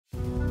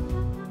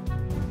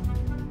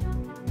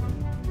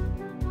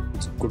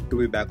It's good to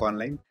be back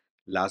online.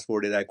 Last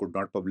 4 days I could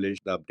not publish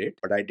the update,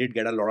 but I did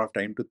get a lot of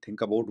time to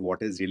think about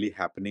what is really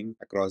happening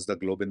across the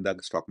globe in the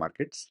stock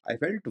markets. I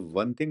felt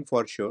one thing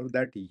for sure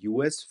that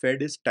US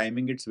Fed is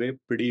timing its way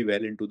pretty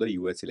well into the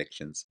US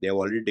elections. They have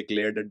already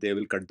declared that they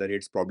will cut the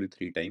rates probably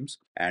 3 times,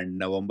 and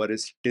November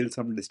is still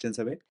some distance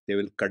away. They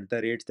will cut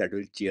the rates that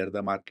will cheer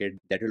the market,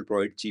 that will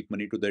provide cheap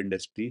money to the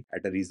industry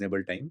at a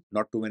reasonable time.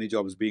 Not too many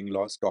jobs being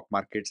lost. Stock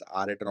markets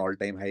are at an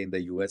all-time high in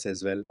the US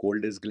as well.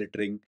 Gold is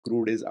glittering,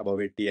 crude is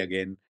above 80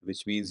 again,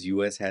 which means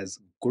US has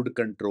good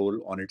control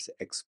on its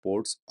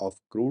exports of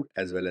crude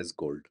as well as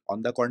gold.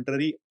 On the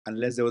contrary,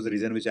 unless there was a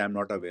reason which I am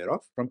not aware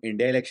of, from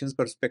India elections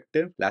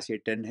perspective, last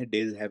 10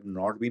 days have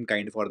not been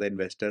kind for the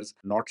investors.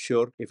 Not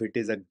sure if it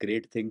is a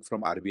great thing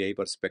from RBI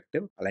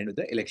perspective aligned with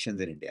the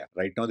elections in India.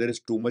 Right now there is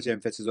too much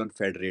emphasis on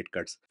Fed rate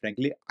cuts.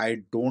 Frankly,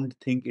 I don't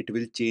think it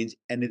will change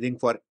anything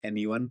for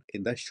anyone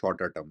in the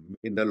shorter term.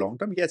 In the long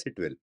term, yes, it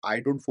will. I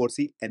don't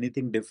foresee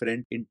anything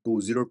different in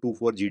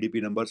 2024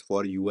 GDP numbers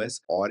for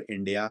US or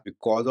India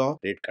because of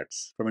rate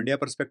cuts. From India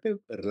perspective,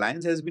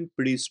 Reliance has been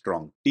pretty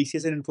strong.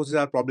 TCS and Infosys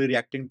are probably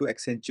reacting to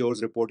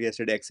Accenture's report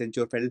yesterday.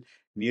 Accenture fell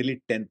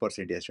nearly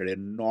 10% yesterday.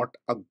 Not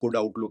a good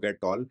outlook at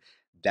all.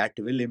 That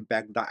will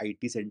impact the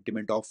IT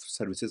sentiment of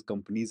services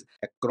companies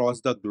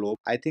across the globe.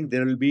 I think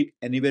there will be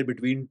anywhere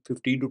between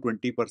 15 to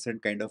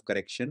 20% kind of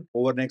correction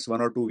over next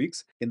 1 or 2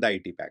 weeks in the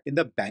IT pack. In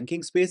the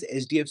banking space,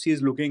 HDFC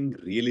is looking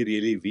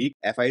really weak.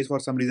 FIs for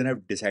some reason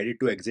have decided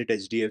to exit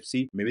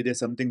HDFC. Maybe there's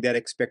something they're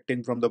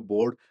expecting from the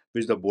board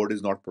which the board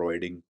is not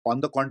providing. On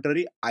the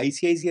contrary,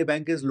 ICICI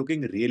Bank is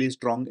looking really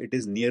strong. It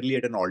is nearly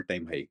at an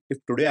all-time high. If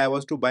today I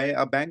was to buy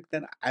a bank,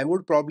 then I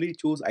would probably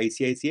choose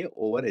ICICI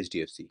over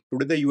HDFC.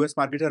 Today the US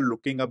markets are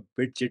looking a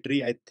bit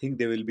jittery. I think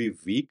they will be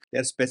weak. They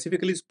are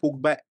specifically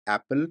spooked by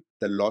Apple,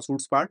 the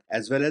lawsuits part,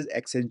 as well as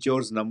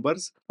Accenture's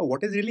numbers.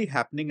 What is really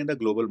happening in the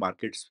global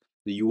markets?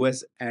 The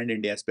US and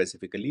India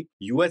specifically.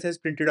 US has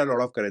printed a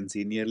lot of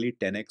currency, nearly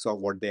 10x of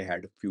what they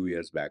had a few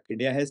years back.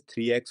 India has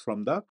 3x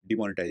from the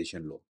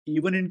demonetization low.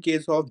 Even in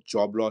case of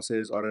job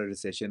losses or a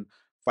recession,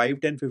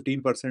 5, 10,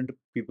 15%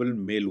 people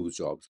may lose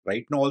jobs.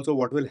 Right now also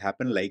what will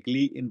happen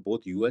likely in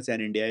both US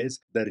and India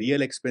is the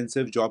real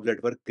expensive jobs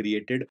that were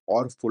created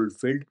or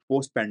fulfilled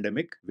post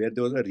pandemic where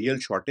there was a real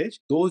shortage,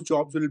 those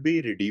jobs will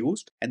be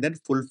reduced and then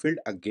fulfilled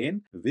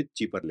again with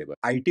cheaper labor.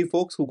 IT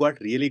folks who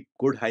got really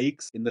good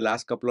hikes in the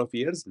last couple of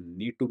years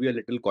need to be a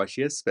little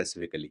cautious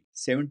specifically.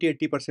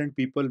 70-80%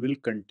 people will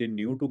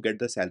continue to get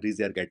the salaries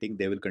they are getting.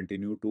 They will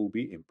continue to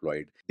be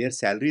employed. Their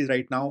salaries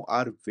right now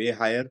are way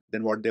higher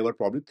than what they were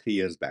probably 3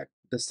 years back.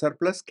 The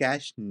surplus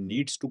cash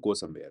needs to go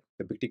somewhere.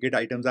 The big ticket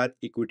items are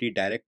equity,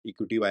 direct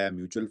equity via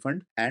mutual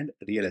fund, and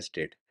real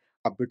estate.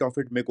 A bit of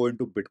it may go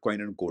into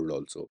Bitcoin and gold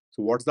also.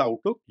 So what's the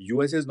outlook?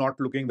 US is not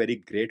looking very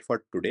great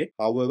for today.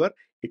 However,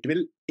 it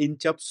will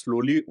inch up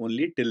slowly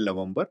only till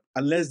November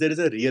unless there is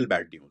a real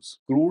bad news.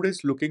 Crude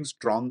is looking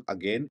strong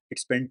again. It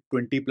spent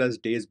 20 plus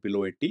days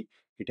below 80.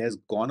 It has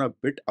gone a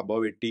bit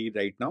above 80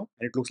 right now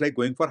and it looks like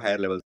going for higher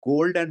levels.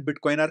 Gold and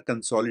Bitcoin are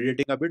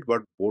consolidating a bit,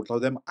 but both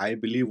of them I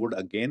believe would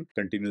again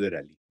continue the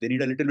rally. They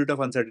need a little bit of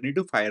uncertainty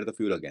to fire the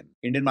fuel again.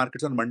 Indian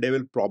markets on Monday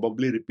will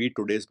probably repeat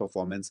today's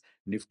performance.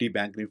 Nifty,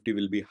 Bank Nifty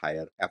will be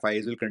higher.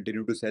 FIs will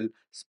continue to sell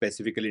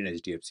specifically in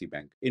HDFC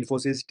Bank.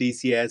 Infosys,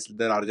 TCS,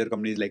 the larger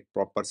companies like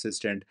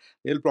Persistent,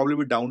 they'll probably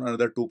be down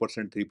another 2%,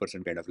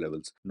 3% kind of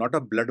levels. Not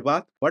a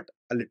bloodbath, but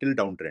a little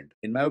downtrend.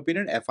 In my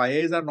opinion,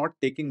 FIIs are not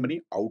taking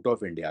money out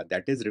of India.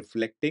 That is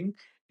reflecting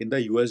in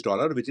the US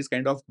dollar, which is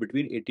kind of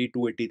between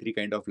 82, 83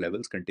 kind of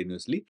levels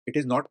continuously. It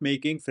is not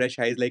making fresh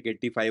highs like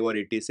 85 or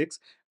 86,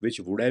 which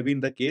would have been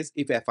the case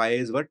if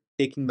FIIs were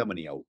taking the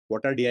money out.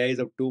 What are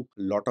DIIs up to?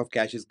 A lot of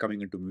cash is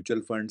coming into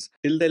mutual funds.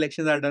 Till the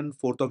elections are done,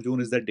 4th of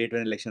June is the date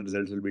when election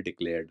results will be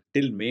declared.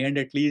 Till May end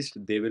at least,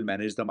 they will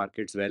manage the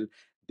markets well.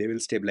 They will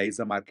stabilize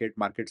the market.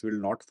 Markets will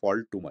not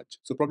fall too much.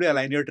 So probably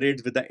align your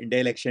trades with the India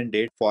election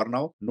date for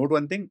now. Note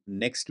one thing,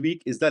 next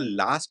week is the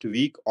last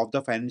week of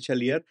the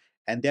financial year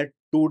and there are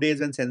 2 days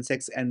when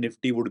Sensex and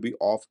Nifty would be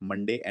off,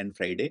 Monday and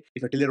Friday.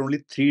 If until there are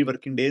only 3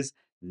 working days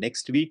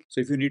next week. So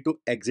if you need to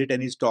exit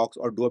any stocks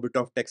or do a bit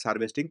of tax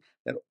harvesting,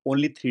 there are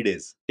only 3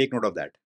 days. Take note of that.